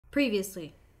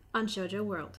Previously on Shoujo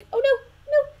World. Oh no,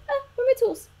 no, where are my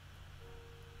tools?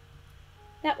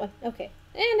 That one, okay.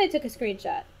 And I took a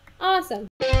screenshot. Awesome.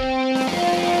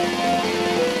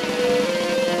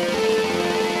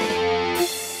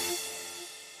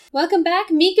 Welcome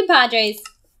back, me compadres.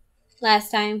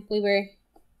 Last time we were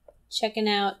checking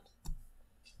out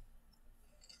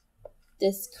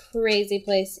this crazy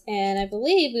place, and I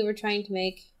believe we were trying to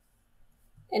make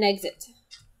an exit.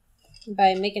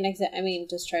 By make an exit, I mean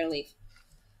just try to leave.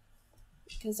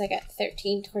 Because I got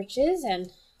 13 torches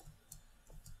and,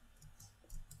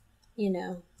 you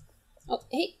know. Oh,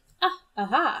 hey.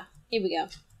 Aha. Here we go.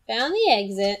 Found the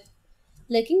exit.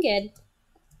 Looking good.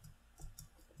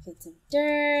 Get some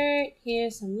dirt.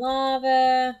 Here's some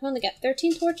lava. We only got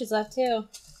 13 torches left, too.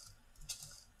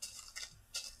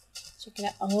 Check it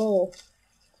out. Oh.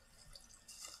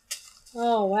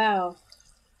 Oh, wow.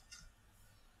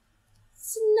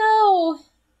 Snow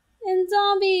and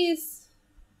zombies.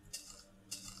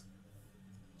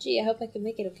 Gee, I hope I can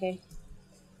make it okay.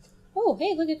 Oh,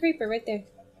 hey, look at Creeper right there.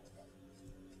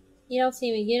 You don't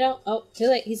see me. You don't. Oh, too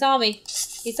late. He saw me.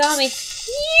 He saw me.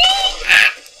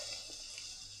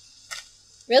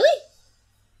 Really?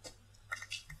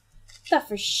 Thought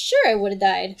for sure I would have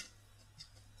died.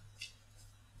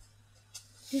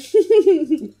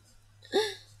 We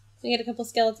got a couple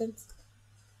skeletons.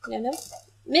 No.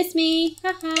 Miss me.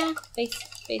 Haha.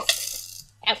 Face.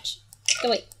 Ouch. Go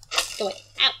away. Ow.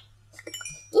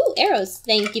 Ooh, arrows.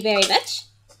 Thank you very much.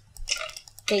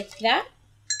 Take that.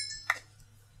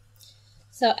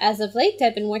 So, as of late,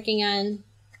 I've been working on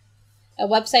a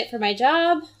website for my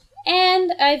job,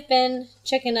 and I've been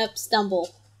checking up Stumble.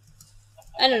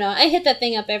 I don't know. I hit that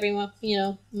thing up every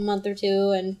month or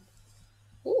two, and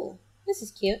ooh, this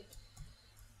is cute.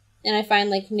 And I find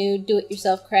like new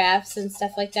do-it-yourself crafts and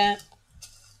stuff like that.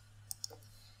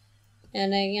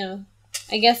 And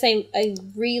I guess I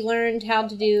relearned how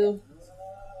to do,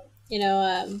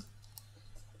 a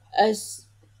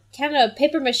kind of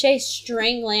paper mache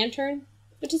string lantern,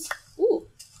 which is, ooh,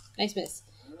 nice miss,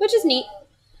 which is neat.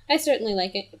 I certainly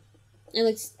like it. It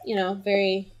looks,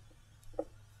 very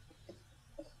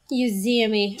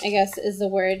museum-y, I guess is the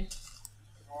word.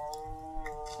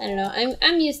 I don't know.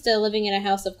 I'm used to living in a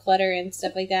house of clutter and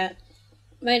stuff like that.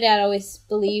 My dad always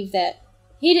believed that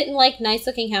he didn't like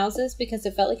nice-looking houses because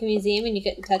it felt like a museum and you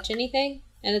couldn't touch anything.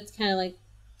 And it's kind of like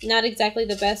not exactly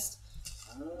the best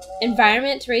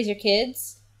environment to raise your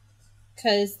kids.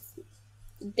 Because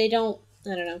they don't,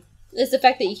 I don't know. It's the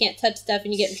fact that you can't touch stuff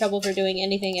and you get in trouble for doing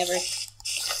anything ever.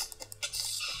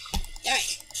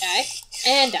 Alright, die.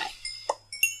 And die.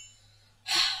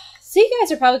 So you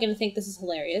guys are probably going to think this is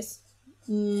hilarious.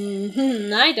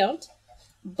 I don't.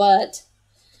 But,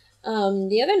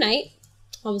 the other night,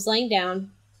 I was laying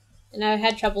down, and I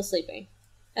had trouble sleeping.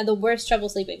 I had the worst trouble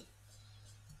sleeping.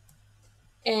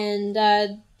 And,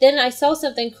 then I saw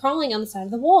something crawling on the side of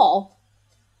the wall.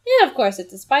 And, of course,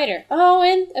 it's a spider. Oh,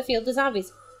 and a field of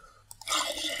zombies.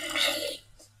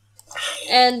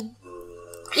 And,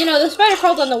 the spider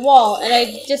crawled on the wall, and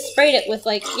I just sprayed it with,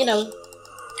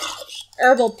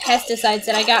 herbal pesticides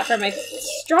that I got from my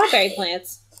strawberry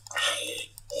plants.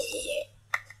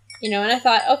 And I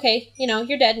thought, okay,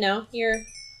 you're dead now. You're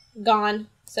gone,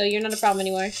 so you're not a problem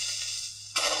anymore.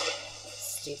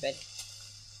 Stupid.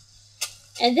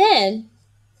 And then,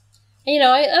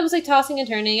 I was like tossing and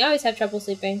turning. I always have trouble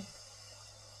sleeping.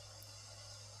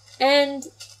 And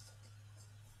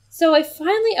so I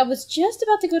was just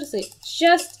about to go to sleep.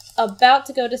 Just about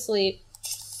to go to sleep.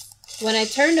 When I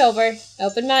turned over,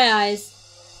 opened my eyes.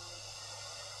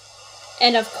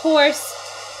 And of course,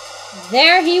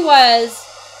 there he was,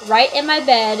 right in my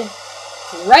bed,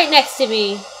 right next to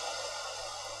me.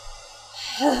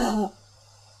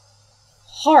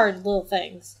 Hard little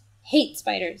things. Hate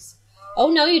spiders. Oh,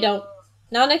 no, you don't.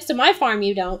 Not next to my farm,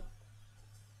 you don't.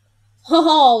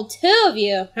 Oh, two of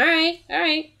you. All right.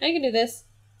 I can do this.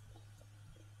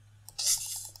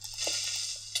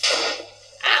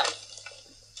 Ow.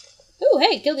 Ooh,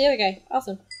 hey, killed the other guy.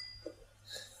 Awesome.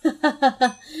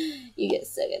 You get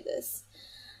sick at this.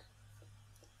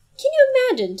 Can you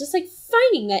imagine just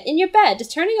finding that in your bed,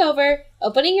 just turning over,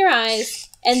 opening your eyes,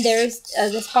 and there's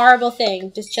this horrible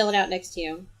thing just chilling out next to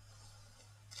you?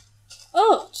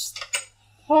 Oh, just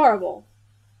horrible.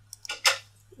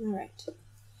 Alright. We're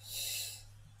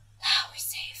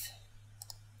safe.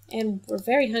 And we're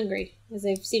very hungry, as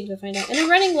I seem to find out. And we're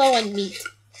running low on meat.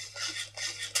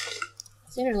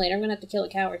 Sooner or later, I'm going to have to kill a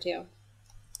cow or two.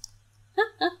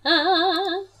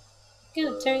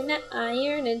 Gonna turn that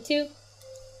iron into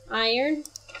iron.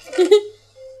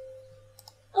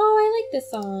 Oh, I like this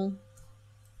song.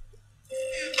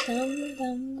 Dum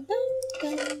dum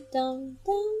dum dum dum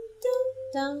dum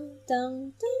dum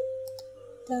dum dum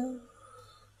dum.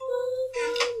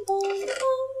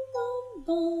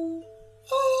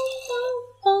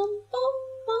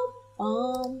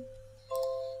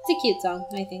 It's a cute song,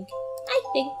 I think.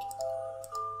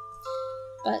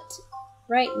 But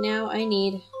right now I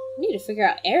need to figure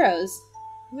out arrows.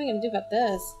 What am I gonna do about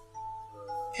this?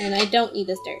 And I don't need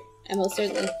this dirt. I most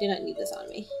certainly do not need this on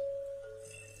me.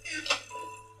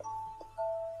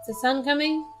 Is the sun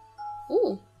coming?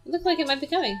 Ooh, it looks like it might be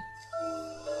coming.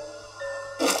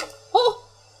 Oh!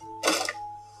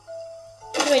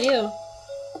 What do I do?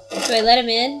 Do I let him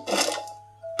in?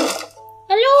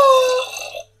 Hello?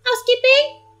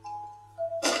 Housekeeping?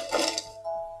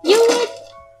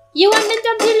 You want the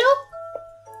pillow?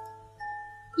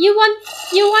 You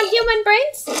want human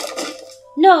brains?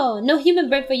 No, no human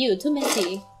brain for you. Too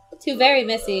messy. Too very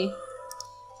messy.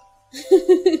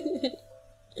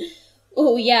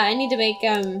 Oh yeah, I need to make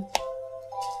I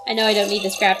know I don't need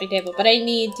this crafting table, but I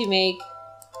need to make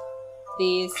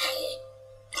these.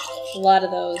 A lot of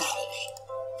those.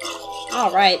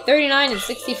 Alright, 39 and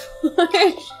 64.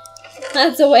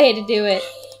 That's a way to do it.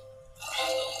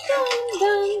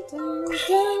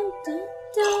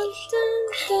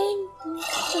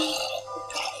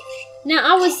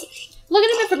 Now, I was looking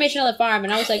at information on the farm,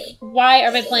 and I was like, why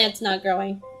are my plants not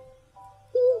growing?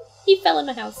 He fell in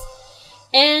my house.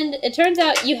 And it turns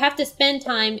out you have to spend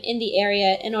time in the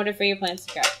area in order for your plants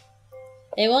to grow.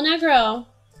 They will not grow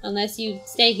unless you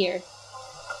stay here.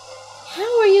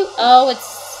 How are you? Oh,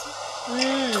 it's...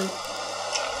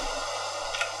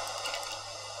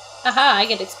 Aha, I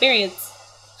get experience.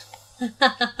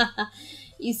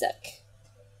 You suck.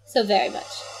 So very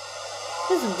much.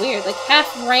 This is weird. Like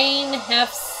half rain,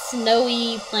 half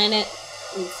snowy planet.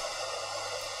 Oof.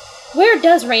 Where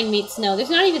does rain meet snow? There's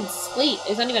not even sleet.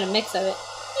 There's not even a mix of it.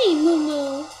 Hey, moo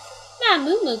moo. My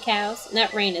moo moo cows. And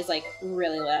that rain is like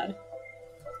really loud.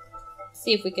 Let's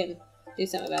see if we can do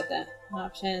something about that.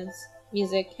 Options.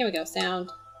 Music. Here we go. Sound.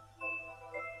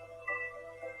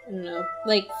 I don't know.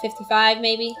 Like 55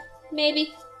 maybe?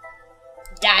 Maybe.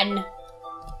 Done.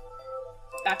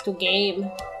 Back to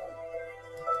game.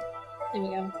 There we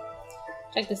go.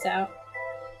 Check this out.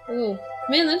 Ooh.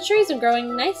 Man, the trees are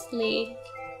growing nicely.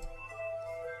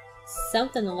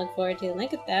 Something to look forward to.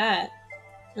 Look at that.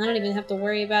 I don't even have to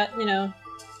worry about, you know,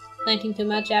 planting too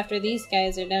much after these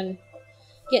guys are done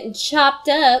getting chopped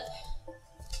up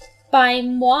by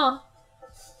moi.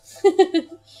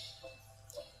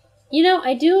 You know,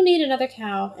 I do need another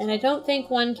cow, and I don't think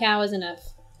one cow is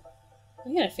enough.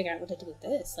 I gotta figure out what to do with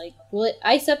this. Like, will it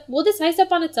ice up? Will this ice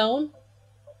up on its own?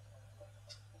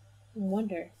 I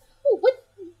wonder. Oh, what?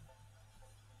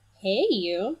 Hey,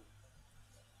 you.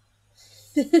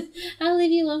 I'll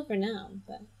leave you alone for now,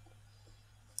 but...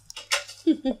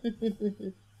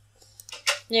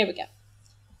 There we go.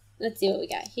 Let's see what we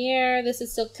got here. This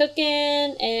is still cooking,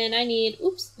 and I need...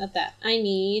 Oops, not that. I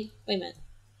need... Wait a minute.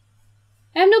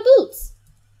 I have no boots.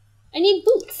 I need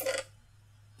boots.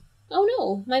 Oh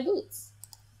no, my boots.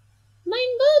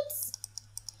 Mine boots.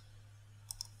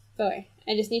 4.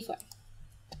 I just need 4.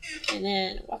 And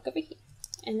then walk over here.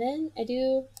 And then I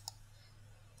do...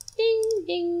 Ding,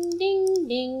 ding, ding,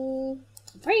 ding.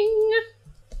 Ring.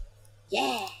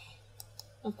 Yeah.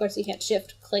 Of course you can't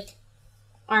shift, click,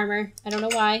 armor. I don't know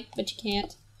why, but you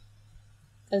can't.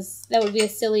 Because that would be a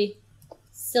silly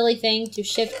thing to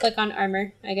shift, click on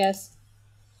armor, I guess.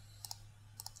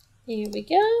 Here we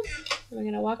go. We're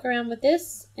going to walk around with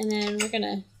this, and then we're going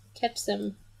to catch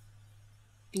some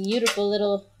beautiful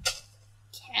little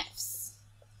calves.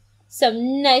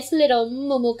 Some nice little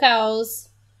moo cows.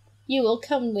 You will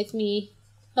come with me.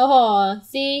 Oh,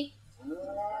 see?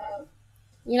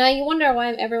 You know, you wonder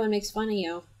why everyone makes fun of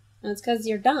you. And it's because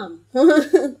you're dumb.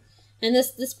 And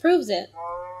this proves it.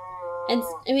 And,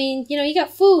 I mean, you know, you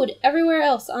got food everywhere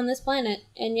else on this planet,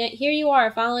 and yet here you are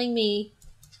following me,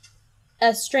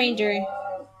 a stranger.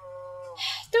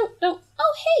 Don't. Oh,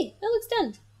 hey, that looks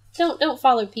done. Don't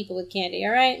follow people with candy,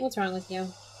 alright? What's wrong with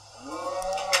you?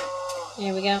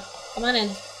 There we go. Come on in.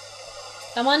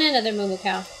 Come on in, other moo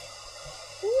cow.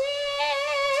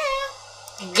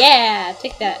 Yeah,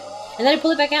 take that. And then I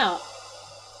pull it back out.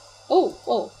 Oh,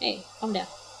 whoa, hey, calm down.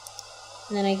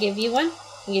 And then I give you one,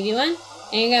 and you're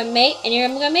gonna make a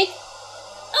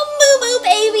moo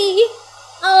baby.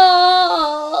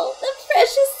 Oh, the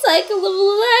precious cycle of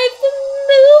life,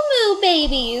 the moo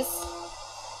babies.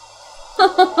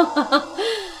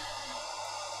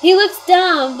 He looks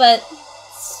dumb, but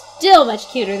still much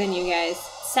cuter than you guys.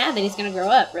 Sad that he's gonna grow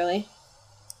up, really.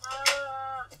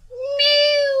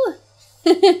 Mew.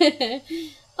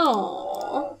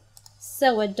 Aww.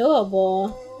 so adorable.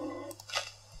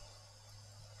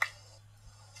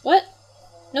 What?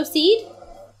 No seed?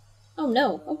 Oh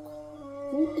no.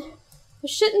 Oh.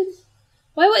 Shouldn't...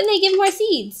 Why wouldn't they give more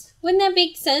seeds? Wouldn't that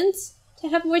make sense? To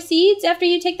have more seeds after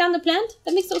you take down the plant?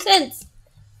 That makes no sense.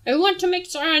 I want to make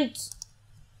sense.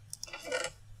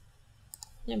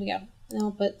 There we go. And then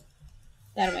we'll put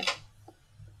that away.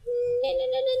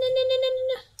 No.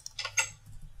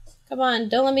 Come on,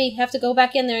 don't let me have to go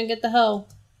back in there and get the hoe.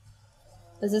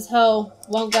 Because this hoe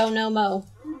won't go no mo.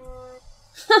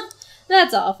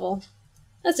 That's awful.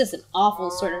 That's just an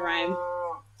awful sort of rhyme.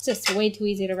 It's just way too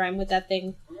easy to rhyme with that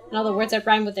thing. And all the words that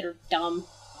rhyme with it are dumb.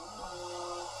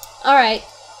 Alright,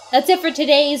 that's it for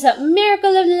today's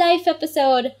Miracle of Life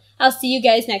episode. I'll see you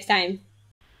guys next time.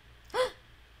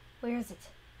 Where is it?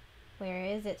 Where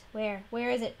is it?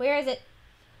 Where is it? Where is it?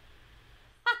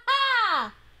 Ha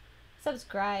ha!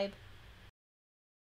 Subscribe.